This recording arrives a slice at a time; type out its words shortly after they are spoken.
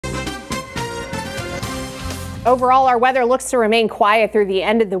Overall, our weather looks to remain quiet through the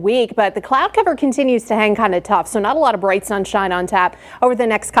end of the week, but the cloud cover continues to hang kind of tough, so not a lot of bright sunshine on tap over the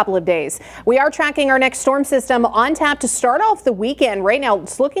next couple of days. We are tracking our next storm system on tap to start off the weekend. Right now,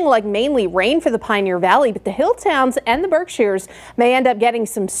 it's looking like mainly rain for the Pioneer Valley, but the hill towns and the Berkshires may end up getting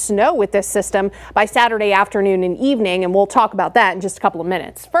some snow with this system by Saturday afternoon and evening, and we'll talk about that in just a couple of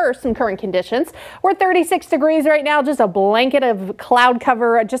minutes. First, some current conditions. We're 36 degrees right now, just a blanket of cloud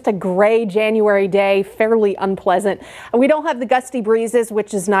cover, just a gray January day, fairly unpleasant. We don't have the gusty breezes,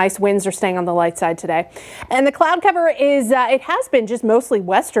 which is nice. Winds are staying on the light side today. And the cloud cover is, it has been just mostly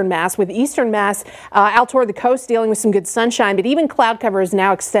western Mass, with eastern Mass out toward the coast dealing with some good sunshine, but even cloud cover is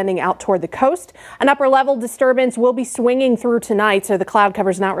now extending out toward the coast. An upper level disturbance will be swinging through tonight, so the cloud cover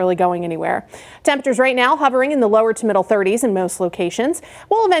is not really going anywhere. Temperatures right now hovering in the lower to middle 30s in most locations.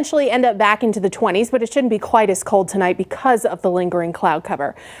 We'll eventually end up back into the 20s, but it shouldn't be quite as cold tonight because of the lingering cloud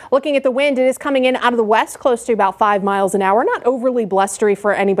cover. Looking at the wind, it is coming in out of the west, close to about 5 miles an hour. Not overly blustery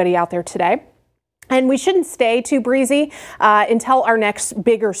for anybody out there today. And we shouldn't stay too breezy until our next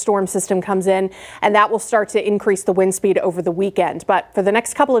bigger storm system comes in, and that will start to increase the wind speed over the weekend. But for the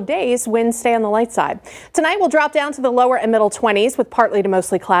next couple of days, winds stay on the light side. Tonight we'll drop down to the lower and middle 20s with partly to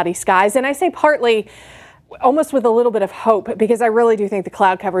mostly cloudy skies. And I say partly almost with a little bit of hope, because I really do think the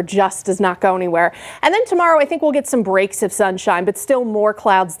cloud cover just does not go anywhere. And then tomorrow, I think we'll get some breaks of sunshine, but still more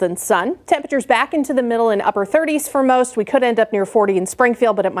clouds than sun. Temperatures back into the middle and upper 30s for most. We could end up near 40 in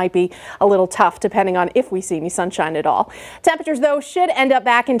Springfield, but it might be a little tough depending on if we see any sunshine at all. Temperatures, though, should end up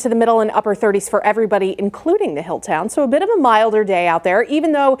back into the middle and upper 30s for everybody, including the hill town. So a bit of a milder day out there,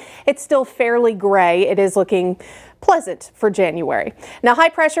 even though it's still fairly gray. It is looking pleasant for January. Now, high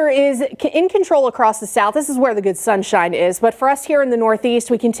pressure is in control across the south. This is where the good sunshine is. But for us here in the northeast,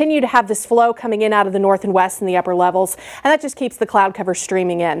 we continue to have this flow coming in out of the north and west in the upper levels, and that just keeps the cloud cover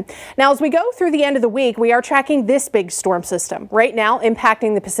streaming in. Now, as we go through the end of the week, we are tracking this big storm system right now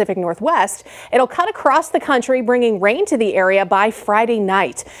impacting the Pacific Northwest. It'll cut across the country, bringing rain to the area by Friday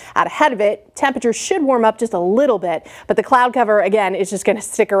night. Out ahead of it, temperatures should warm up just a little bit, but the cloud cover, again, is just going to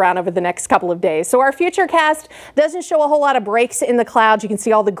stick around over the next couple of days. So our future cast doesn't show a whole lot of breaks in the clouds. You can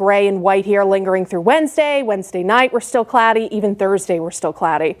see all the gray and white here lingering through Wednesday. Wednesday night, we're still cloudy. Even Thursday, we're still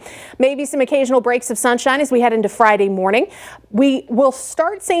cloudy. Maybe some occasional breaks of sunshine as we head into Friday morning. We will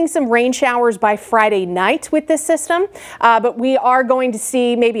start seeing some rain showers by Friday night with this system, but we are going to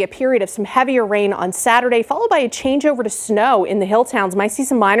see maybe a period of some heavier rain on Saturday, followed by a changeover to snow in the hill towns. Might see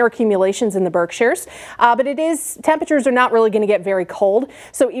some minor accumulations in the Berkshires, but temperatures are not really going to get very cold.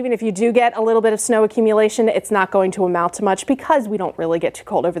 So even if you do get a little bit of snow accumulation, it's not going to amount to much because we don't really get too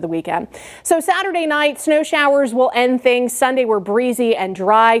cold over the weekend. So Saturday night, snow showers will end things. Sunday, we're breezy and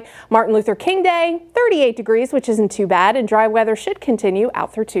dry. Martin Luther King Day, 38 degrees, which isn't too bad, and dry weather should continue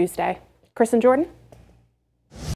out through Tuesday. Chris and Jordan.